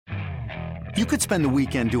You could spend the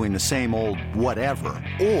weekend doing the same old whatever,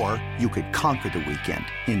 or you could conquer the weekend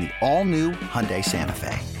in the all-new Hyundai Santa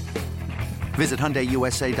Fe. Visit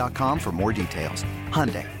HyundaiUSA.com for more details.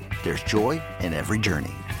 Hyundai, there's joy in every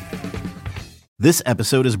journey. This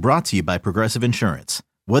episode is brought to you by Progressive Insurance.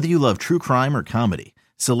 Whether you love true crime or comedy,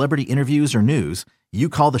 celebrity interviews or news, you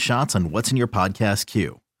call the shots on what's in your podcast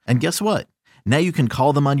queue. And guess what? Now you can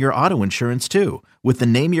call them on your auto insurance too with the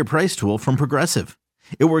Name Your Price tool from Progressive.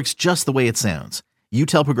 It works just the way it sounds. You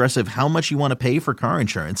tell Progressive how much you want to pay for car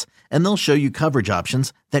insurance, and they'll show you coverage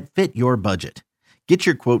options that fit your budget. Get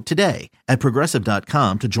your quote today at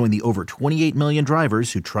Progressive.com to join the over 28 million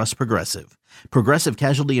drivers who trust Progressive. Progressive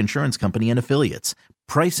Casualty Insurance Company and Affiliates.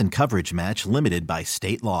 Price and coverage match limited by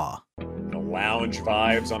state law. The lounge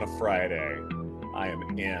vibes on a Friday. I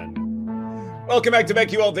am in. Welcome back to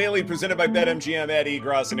BetQL Daily, presented by BetMGM. Ed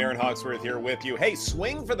Egros and Aaron Hawksworth here with you. Hey,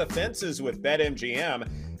 swing for the fences with BetMGM.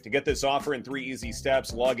 To get this offer in 3 easy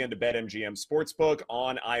steps, log into BetMGM Sportsbook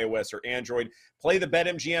on iOS or Android. Play the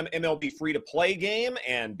BetMGM MLB free-to-play game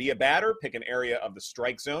and be a batter. Pick an area of the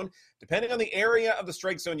strike zone. Depending on the area of the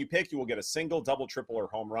strike zone you pick, you will get a single, double, triple, or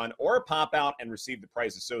home run, or a pop-out and receive the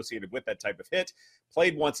prize associated with that type of hit.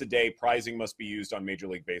 Played once a day, prizing must be used on Major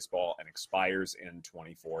League Baseball and expires in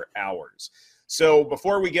 24 hours. So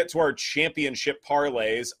before we get to our championship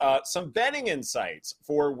parlays, some betting insights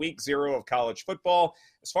for week 0 of college football.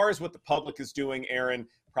 As far as what the public is doing, Aaron,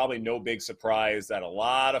 probably no big surprise that a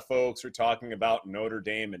lot of folks are talking about Notre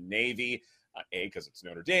Dame and Navy. A, because it's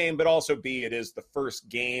Notre Dame, but also B, it is the first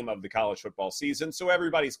game of the college football season. So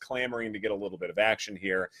everybody's clamoring to get a little bit of action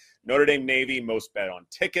here. Notre Dame, Navy, most bet on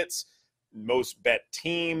tickets, most bet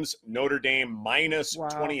teams. Notre Dame minus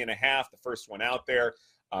 20.5, the first one out there.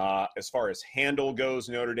 As far as handle goes,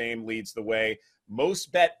 Notre Dame leads the way.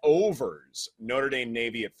 Most bet overs, Notre Dame,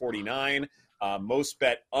 Navy at 49. Most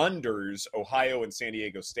bet unders, Ohio and San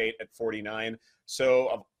Diego State at 49. So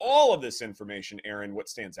of all of this information, Aaron, what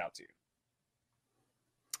stands out to you?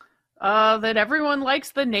 That everyone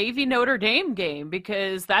likes the Navy Notre Dame game,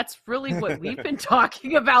 because that's really what we've been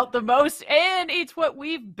talking about the most, and it's what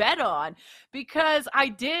we've bet on, because I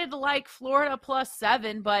did like Florida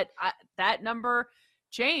 +7, but that number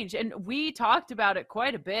changed, and we talked about it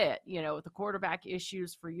quite a bit, with the quarterback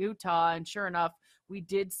issues for Utah, and sure enough, we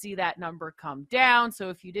did see that number come down. So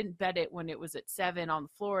if you didn't bet it when it was at 7 on the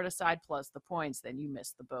Florida side plus the points, then you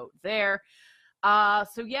missed the boat there.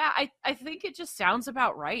 So yeah, I think it just sounds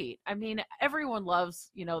about right. I mean, everyone loves,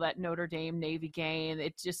 that Notre Dame Navy game.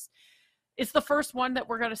 It's the first one that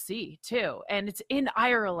we're going to see too. And it's in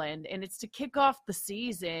Ireland, and it's to kick off the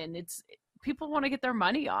season. People want to get their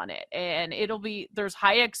money on it, and there's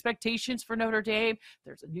high expectations for Notre Dame.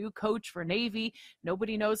 There's a new coach for Navy.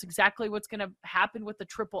 Nobody knows exactly what's going to happen with the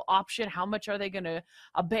triple option. How much are they going to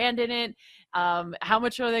abandon it? How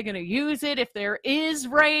much are they going to use it if there is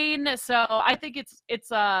rain? So I think it's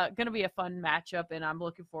going to be a fun matchup, and I'm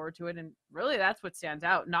looking forward to it. And really, that's what stands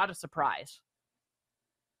out. Not a surprise.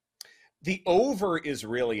 The over is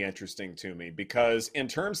really interesting to me, because in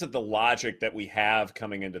terms of the logic that we have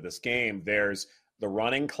coming into this game, there's the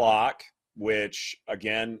running clock, which,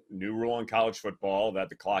 again, new rule in college football that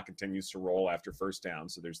the clock continues to roll after first down.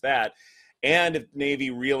 So there's that. And if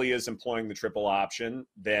Navy really is employing the triple option,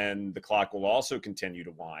 then the clock will also continue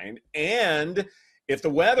to wind. And if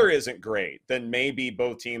the weather isn't great, then maybe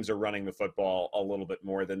both teams are running the football a little bit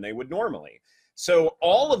more than they would normally. So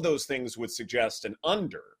all of those things would suggest an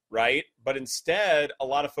under, right? But instead, a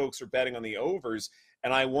lot of folks are betting on the overs.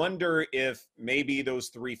 And I wonder if maybe those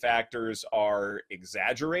 3 factors are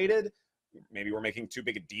exaggerated. Maybe we're making too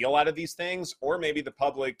big a deal out of these things, or maybe the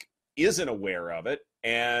public isn't aware of it,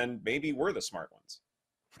 and maybe we're the smart ones.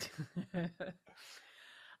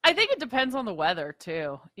 I think it depends on the weather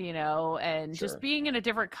too, and Sure. Just being in a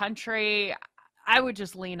different country. I would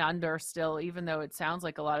just lean under still, even though it sounds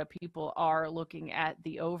like a lot of people are looking at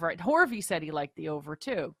the over. Horvey said he liked the over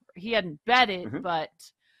too. He hadn't bet it, but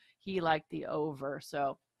he liked the over.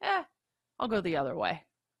 So, I'll go the other way.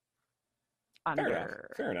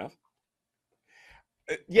 Under. Fair enough.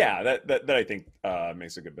 Yeah, that I think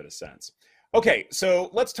makes a good bit of sense. Okay, so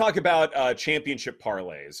let's talk about championship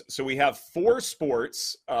parlays. So we have 4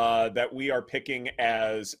 sports that we are picking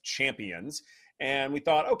as champions. And we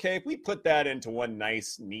thought, okay, if we put that into one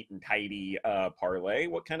nice, neat, and tidy parlay,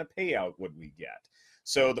 what kind of payout would we get?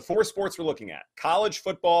 So the 4 sports we're looking at: college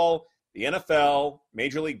football, the NFL,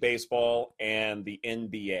 Major League Baseball, and the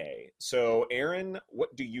NBA. So, Aaron,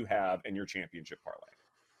 what do you have in your championship parlay?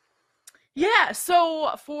 Yeah,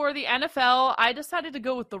 so for the NFL, I decided to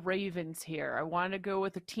go with the Ravens here. I wanted to go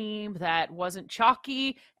with a team that wasn't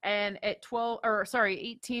chalky and at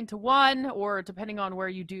 18 to 1, or depending on where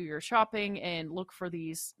you do your shopping and look for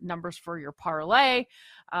these numbers for your parlay.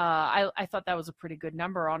 I thought that was a pretty good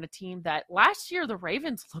number on a team that last year the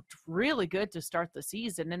Ravens looked really good to start the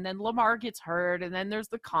season. And then Lamar gets hurt, and then there's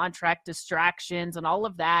the contract distractions and all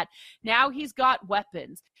of that. Now he's got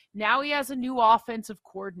weapons. Now he has a new offensive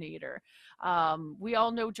coordinator. We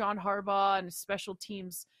all know John Harbaugh and his special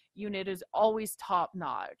teams unit is always top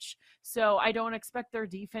notch. So I don't expect their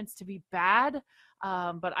defense to be bad,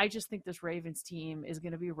 but I just think this Ravens team is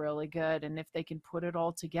going to be really good. And if they can put it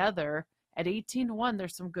all together at 18-1,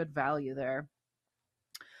 there's some good value there.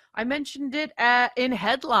 I mentioned it in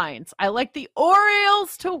headlines. I like the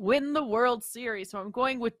Orioles to win the World Series. So I'm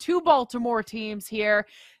going with two Baltimore teams here.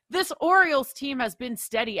 This Orioles team has been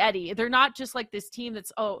steady Eddie. They're not just like this team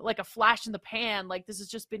that's, like a flash in the pan. Like, this has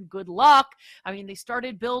just been good luck. I mean, they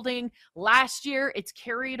started building last year. It's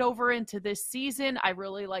carried over into this season. I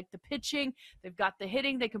really like the pitching. They've got the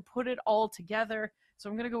hitting. They can put it all together. So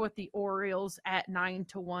I'm going to go with the Orioles at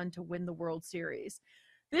 9-1 to win the World Series.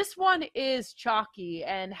 This one is chalky.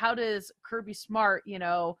 And how does Kirby Smart,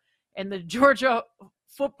 and the Georgia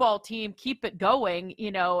football team keep it going,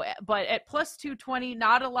 but at plus 220,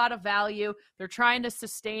 not a lot of value. They're trying to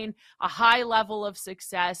sustain a high level of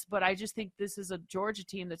success, but I just think this is a Georgia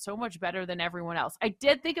team that's so much better than everyone else. I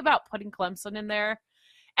did think about putting Clemson in there.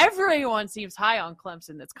 Everyone seems high on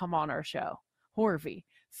Clemson that's come on our show. Horvey,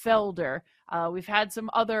 Felder. We've had some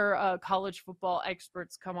other college football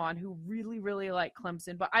experts come on who really, really like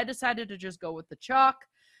Clemson, but I decided to just go with the chalk.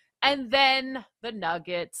 And then the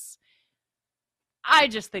Nuggets. I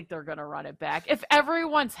just think they're going to run it back. If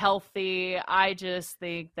everyone's healthy, I just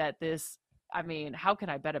think that how can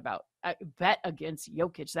I bet against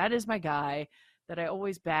Jokic? That is my guy that I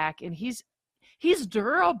always back, and he's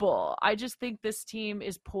durable. I just think this team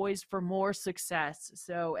is poised for more success.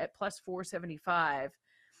 So at plus 475,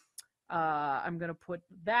 I'm going to put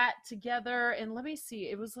that together. And let me see.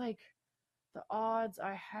 It was like the odds.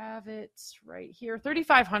 I have it right here.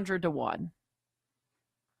 3,500 to 1.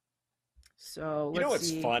 So let's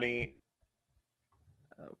see. It's funny.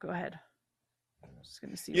 Oh, go ahead. I'm just going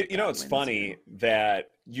to see. It's funny that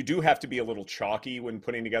you do have to be a little chalky when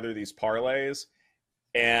putting together these parlays.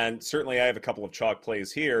 And certainly I have a couple of chalk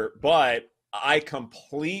plays here, but I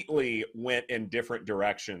completely went in different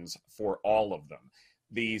directions for all of them.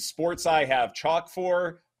 The sports I have chalk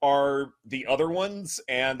for are the other ones,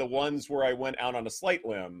 and the ones where I went out on a slight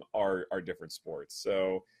limb are different sports.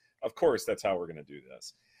 So, of course, that's how we're going to do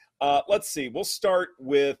this. Let's see. We'll start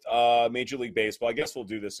with Major League Baseball. I guess we'll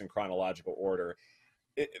do this in chronological order.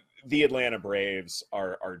 The Atlanta Braves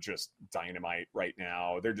are just dynamite right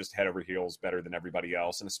now. They're just head over heels better than everybody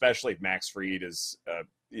else. And especially if Max Fried is,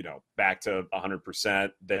 back to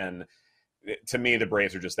 100%, then to me, the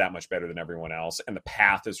Braves are just that much better than everyone else. And the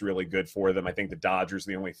path is really good for them. I think the Dodgers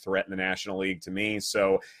are the only threat in the National League to me.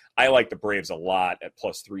 So I like the Braves a lot at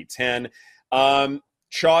plus 310.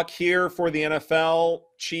 Chalk here for the NFL,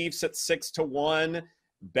 Chiefs at 6-1,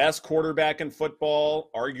 best quarterback in football,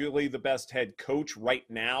 arguably the best head coach right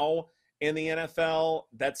now in the NFL.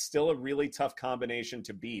 That's still a really tough combination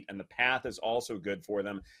to beat, and the path is also good for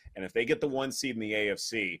them. And if they get the 1 seed in the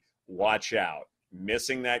AFC, watch out.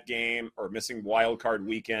 Missing that game or missing wild card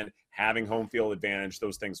weekend, having home field advantage,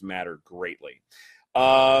 those things matter greatly.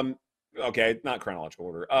 Okay, not chronological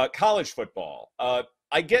order. College football.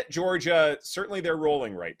 I get Georgia. Certainly they're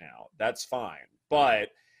rolling right now. That's fine. But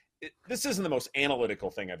this isn't the most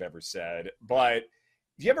analytical thing I've ever said. But have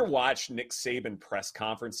you ever watched Nick Saban press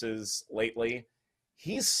conferences lately?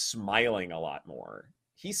 He's smiling a lot more.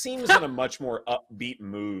 He seems in a much more upbeat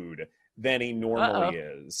mood than he normally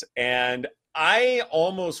is. And I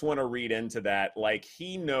almost want to read into that like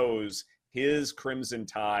he knows his Crimson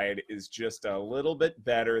Tide is just a little bit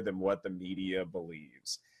better than what the media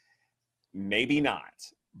believes. Maybe not,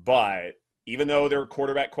 but even though there are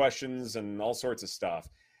quarterback questions and all sorts of stuff,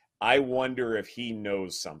 I wonder if he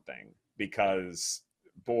knows something because,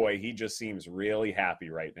 boy, he just seems really happy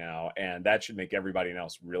right now, and that should make everybody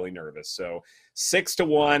else really nervous. So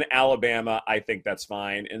 6-1 Alabama, I think that's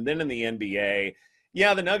fine. And then in the NBA,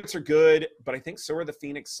 yeah, the Nuggets are good, but I think so are the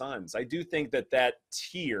Phoenix Suns. I do think that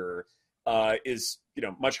tier is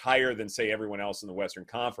much higher than, say, everyone else in the Western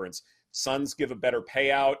Conference. Suns give a better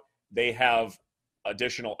payout. They have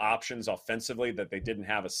additional options offensively that they didn't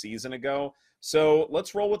have a season ago. So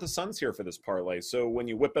let's roll with the Suns here for this parlay. So when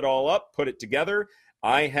you whip it all up, put it together,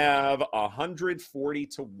 I have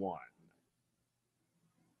 140-1.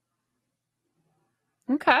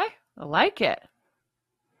 Okay. I like it.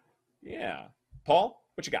 Yeah. Paul,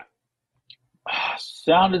 what you got?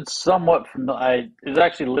 Sounded somewhat familiar. It was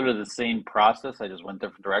actually literally the same process. I just went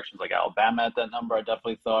different directions. Like Alabama at that number, I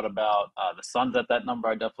definitely thought about. The Suns at that number,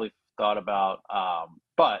 I definitely thought about.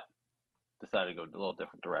 But decided to go a little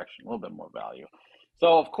different direction, a little bit more value.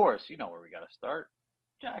 So, of course, you know where we got to start.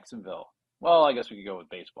 Jacksonville. Well, I guess we could go with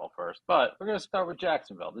baseball first, but we're going to start with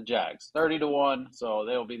Jacksonville, the Jags, 30-1. So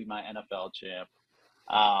they'll be my NFL champ.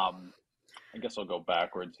 I guess I'll go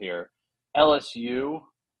backwards here. LSU.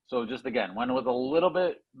 So just again, went with a little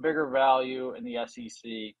bit bigger value in the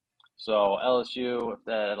SEC. So LSU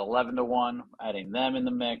at 11-1, adding them in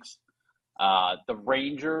the mix. The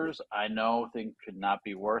Rangers, I know think could not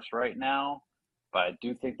be worse right now, but I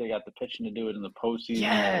do think they got the pitching to do it in the postseason.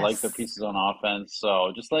 Yes. I like their pieces on offense.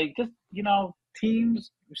 So just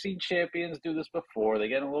teams, we've seen champions do this before. They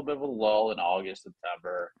get a little bit of a lull in August,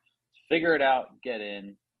 September. Figure it out, get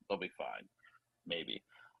in, they'll be fine, maybe.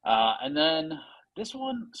 And then this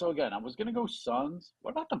one, so again, I was gonna go Suns.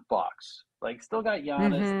 What about the Bucks? Like, still got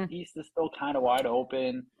Giannis. Mm-hmm. East is still kind of wide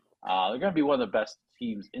open. They're gonna be one of the best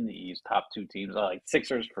teams in the East, top two teams. Like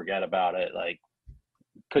Sixers, forget about it. Like,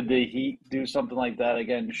 could the Heat do something like that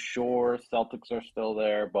again? Sure. Celtics are still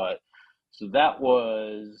there, but so that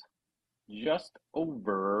was just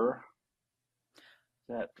over.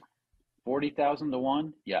 Is that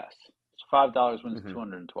 40,000-1? Yes. So $5 wins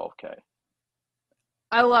 $212K.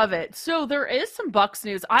 I love it. So there is some Bucks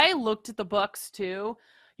news. I looked at the Bucks too.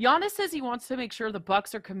 Giannis says he wants to make sure the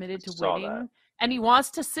Bucks are committed to winning, and he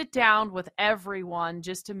wants to sit down with everyone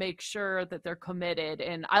just to make sure that they're committed.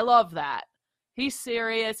 And I love that. He's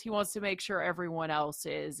serious. He wants to make sure everyone else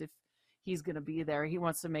is. If he's going to be there, he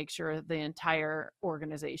wants to make sure the entire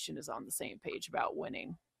organization is on the same page about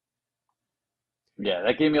winning. Yeah,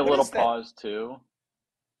 that gave me a little pause too.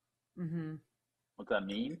 Mm-hmm. What's that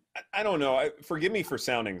mean? I don't know. Forgive me for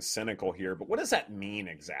sounding cynical here, but what does that mean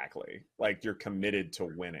exactly? Like, you're committed to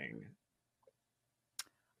winning?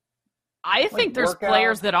 I think there's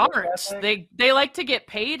players that aren't. They like to get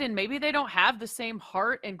paid, and maybe they don't have the same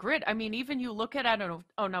heart and grit. I mean, even you look at an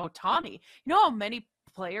Ohtani. You know how many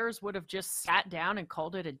players would have just sat down and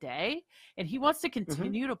called it a day, and he wants to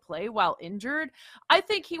continue to play while injured. I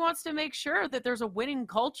think he wants to make sure that there's a winning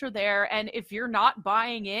culture there, and if you're not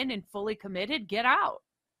buying in and fully committed, get out.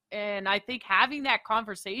 And I think having that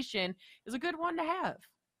conversation is a good one to have.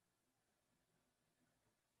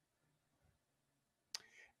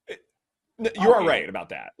 You are right about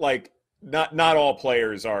that. Like, not all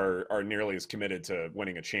players are nearly as committed to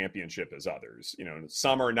winning a championship as others. You know,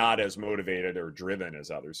 some are not as motivated or driven as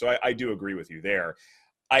others. So I do agree with you there.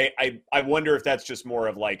 I wonder if that's just more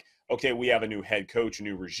of like, okay, we have a new head coach, a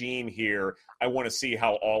new regime here. I want to see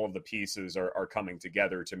how all of the pieces are coming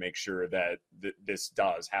together to make sure that this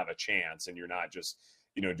does have a chance, and you're not just,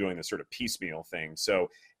 doing this sort of piecemeal thing. So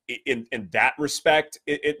in that respect,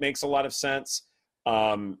 it makes a lot of sense.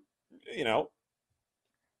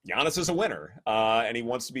 Giannis is a winner, and he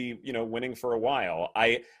wants to be, winning for a while.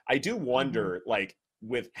 I do wonder, like,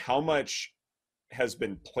 with how much has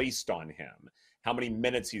been placed on him, how many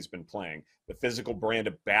minutes he's been playing, the physical brand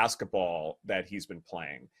of basketball that he's been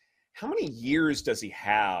playing, how many years does he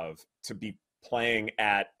have to be playing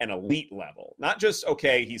at an elite level? Not just,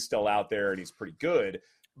 okay, he's still out there and he's pretty good,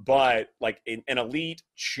 but like an elite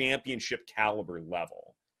championship caliber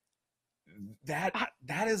level. That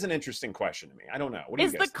is an interesting question to me. I don't know. What do you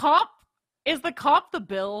guys think? Is the comp the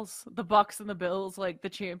Bills, the Bucks and the Bills, like the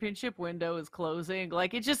championship window is closing?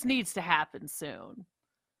 Like, it just needs to happen soon.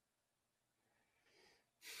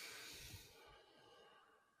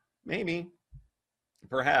 Maybe.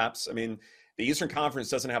 Perhaps. I mean, the Eastern Conference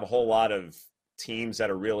doesn't have a whole lot of teams that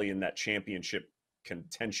are really in that championship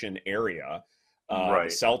contention area. Right.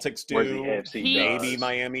 The Celtics do. Maybe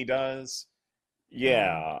Miami does.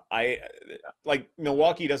 Yeah,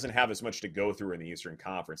 Milwaukee doesn't have as much to go through in the Eastern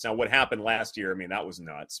Conference. Now, what happened last year, I mean, that was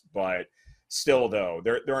nuts. But still, though,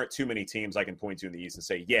 there aren't too many teams I can point to in the East and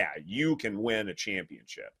say, yeah, you can win a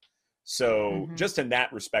championship. So just in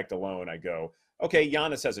that respect alone, I go, okay,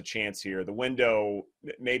 Giannis has a chance here. The window,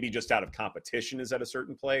 maybe just out of competition, is at a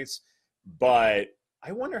certain place. But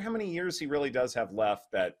I wonder how many years he really does have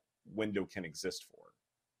left that window can exist for.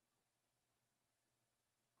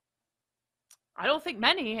 I don't think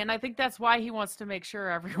many, and I think that's why he wants to make sure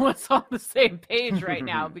everyone's on the same page right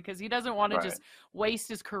now, because he doesn't want to just waste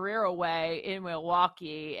his career away in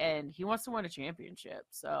Milwaukee, and he wants to win a championship.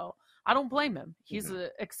 So I don't blame him. He's an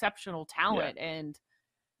exceptional talent, and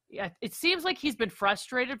it seems like he's been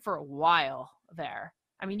frustrated for a while there.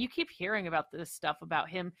 I mean, you keep hearing about this stuff about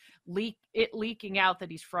him leaking out that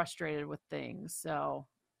he's frustrated with things. So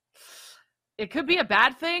It could be a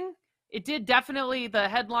bad thing. It did definitely, the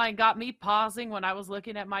headline got me pausing when I was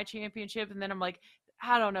looking at my championship. And then I'm like,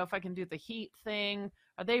 I don't know if I can do the Heat thing.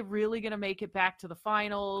 Are they really going to make it back to the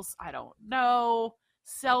finals? I don't know.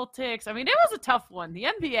 Celtics. I mean, it was a tough one. The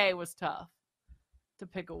NBA was tough to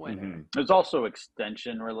pick a winner. Mm-hmm. It's also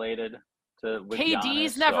extension related to with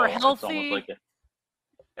KD's Giannis, never so healthy.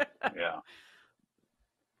 Yeah.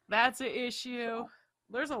 That's an issue.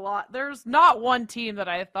 There's a lot. There's not one team that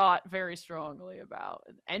I thought very strongly about.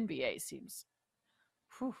 NBA seems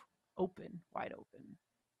wide open.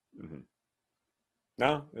 Mm-hmm.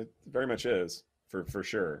 No, it very much is for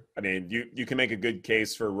sure. I mean, you can make a good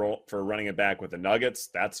case for running it back with the Nuggets.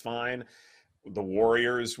 That's fine. The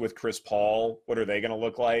Warriors with Chris Paul, what are they going to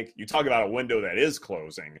look like? You talk about a window that is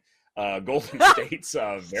closing. Golden State's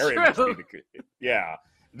very much yeah.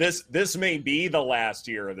 This may be the last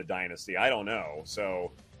year of the dynasty. I don't know.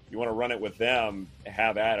 So you want to run it with them,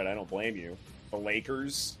 have at it. I don't blame you. The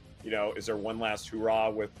Lakers, is there one last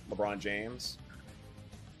hoorah with LeBron James?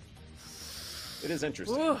 It is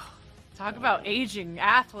interesting. Ooh, talk about aging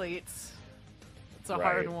athletes. It's a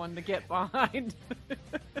hard one to get behind.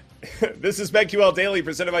 This is BetQL Daily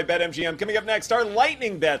presented by BetMGM. Coming up next, our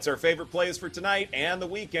lightning bets, our favorite plays for tonight and the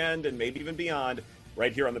weekend and maybe even beyond,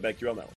 right here on the BetQL Network.